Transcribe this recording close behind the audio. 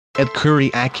At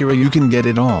Acura you can get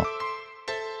it all.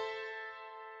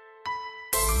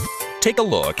 Take a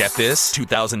look at this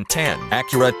 2010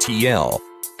 Acura TL.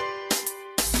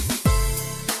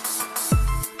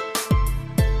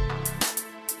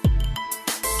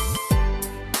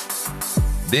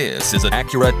 This is an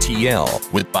Acura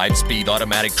TL with 5-speed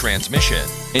automatic transmission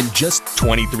and just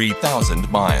 23,000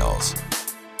 miles.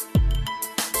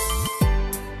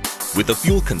 With a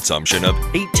fuel consumption of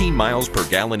 18 miles per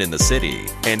gallon in the city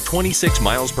and 26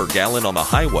 miles per gallon on the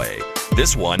highway,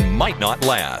 this one might not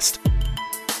last.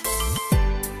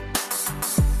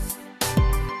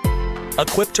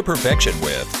 Equipped to perfection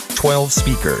with 12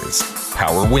 speakers,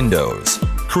 power windows,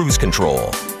 cruise control,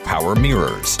 power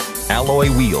mirrors, alloy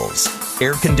wheels,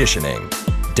 air conditioning,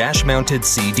 dash-mounted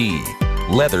CD,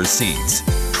 leather seats,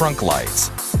 trunk lights,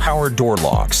 power door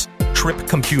locks, trip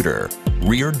computer,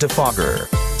 rear defogger,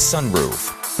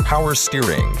 sunroof, power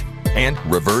steering, and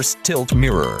reverse tilt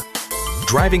mirror.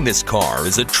 Driving this car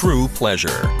is a true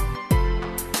pleasure.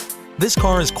 This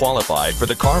car is qualified for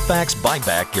the Carfax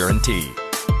buyback guarantee.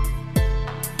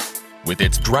 With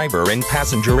its driver and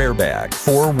passenger airbag,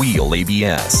 4-wheel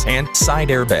ABS, and side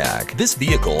airbag, this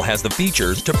vehicle has the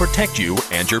features to protect you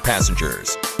and your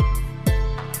passengers.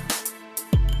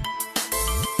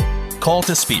 Call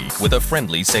to speak with a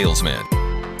friendly salesman.